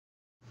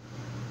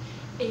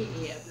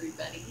Hey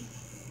everybody.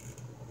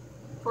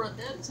 For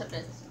those of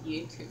us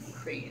YouTube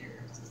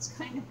creators, it's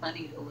kind of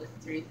funny to look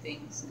through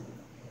things and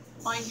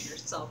find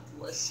yourself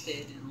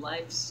listed in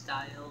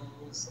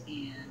lifestyles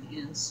and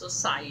in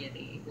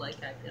society, like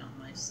I found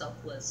myself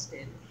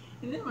listed.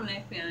 And then when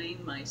I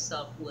find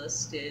myself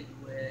listed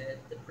with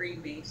the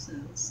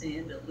Freemasons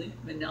and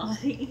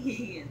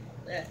Illuminati and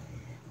all that,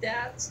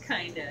 that's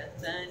kind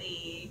of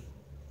funny.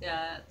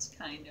 That's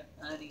kind of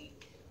funny.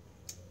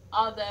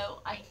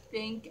 Although I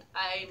think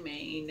I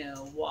may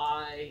know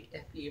why,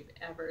 if you've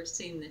ever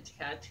seen the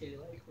tattoo,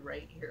 like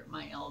right here at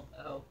my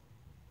elbow.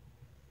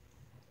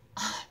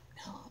 I'm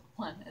not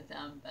one of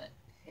them, but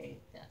hey,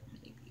 that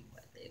may be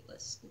what they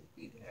listed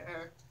me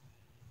there.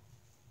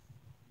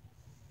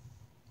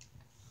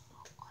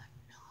 I'm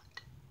not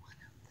one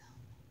of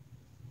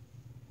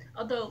them.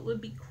 Although it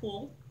would be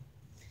cool.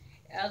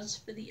 As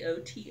for the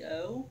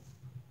OTO,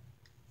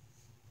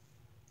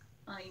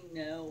 I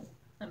know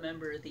a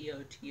member of the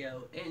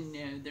OTO, and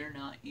no, they're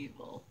not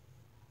evil.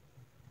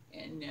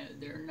 And no,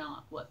 they're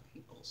not what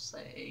people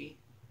say.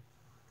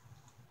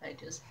 I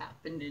just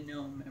happen to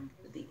know a member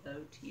of the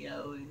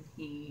OTO, and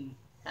he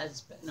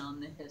has been on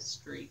the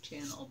History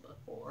Channel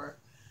before.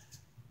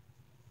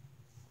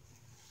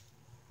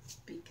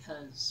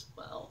 Because,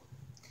 well,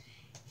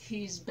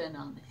 he's been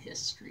on the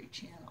History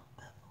Channel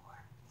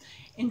before.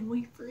 And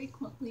we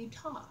frequently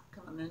talk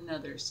on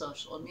another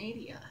social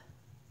media.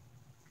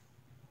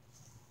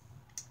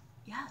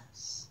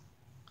 Yes,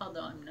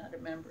 although I'm not a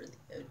member of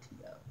the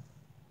OTO.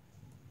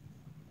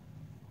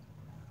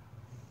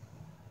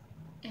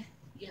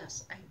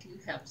 Yes, I do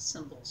have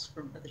symbols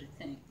from other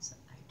things.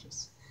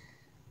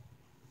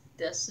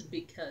 This is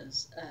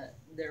because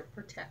they're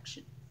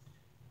protection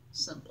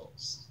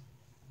symbols.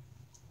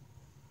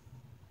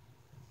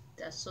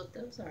 That's what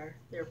those are.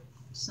 They're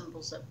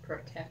symbols of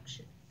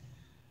protection.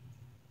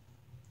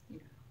 You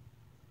know,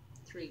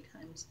 3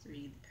 times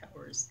 3, the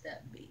powers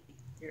that be.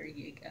 There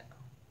you go.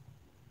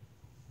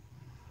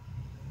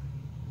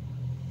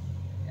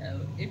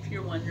 Oh, if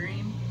you're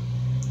wondering,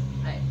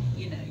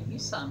 you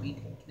saw me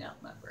taking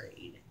out my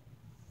braid.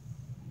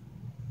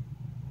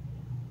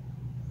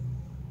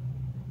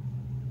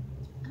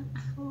 I don't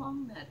know how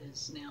long that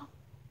is now.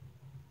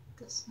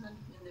 That's not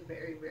even the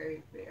very,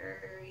 very,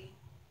 very,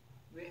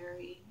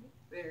 very,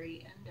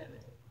 very end of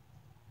it.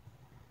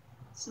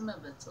 Some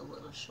of it's a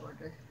little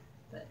shorter,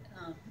 but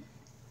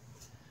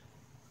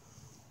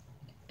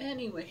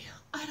anyway,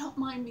 I don't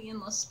mind being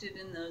listed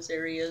in those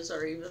areas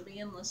or even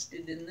being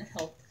listed in the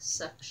health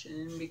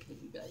section because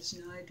you guys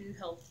know I do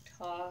health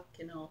talk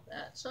and all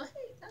that. So,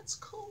 hey, that's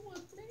cool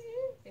with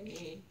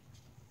me.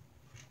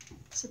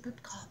 Sip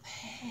of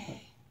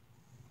coffee.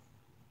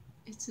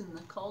 It's in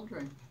the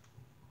cauldron.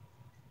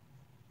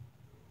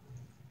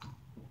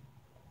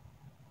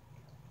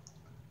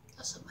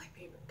 That's what my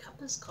favorite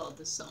cup is called.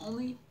 This is the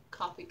only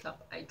coffee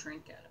cup I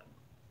drink out of.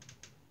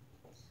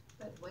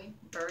 By the way,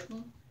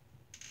 Bergen,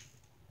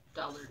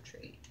 Dollar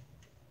Tree.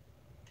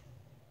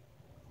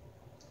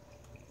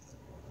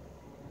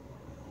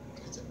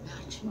 Does it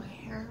match my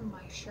hair and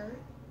my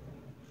shirt?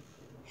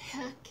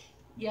 Heck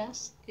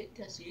yes, it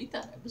does. You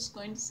thought I was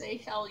going to say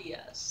hell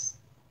yes.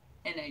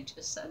 And I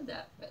just said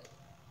that, but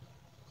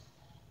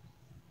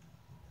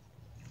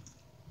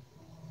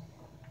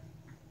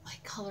my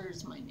color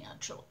is my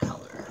natural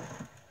color.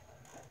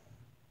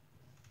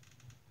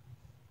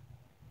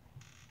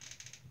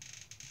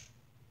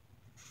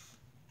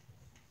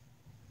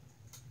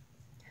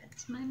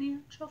 That's my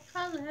natural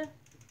color.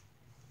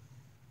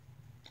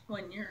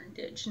 When you're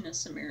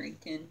Indigenous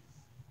American,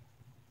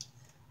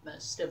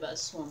 most of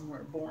us, when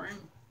we're born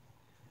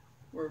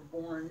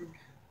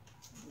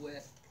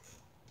with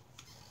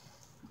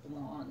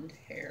blonde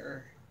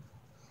hair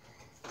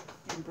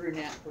and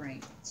brunette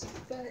brains.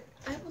 But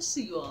I will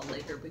see you all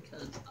later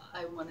because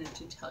I wanted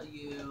to tell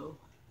you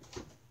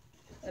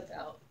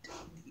about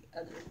the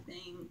other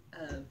thing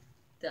of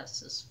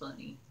This Is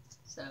Funny.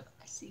 So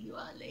I see you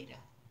all later.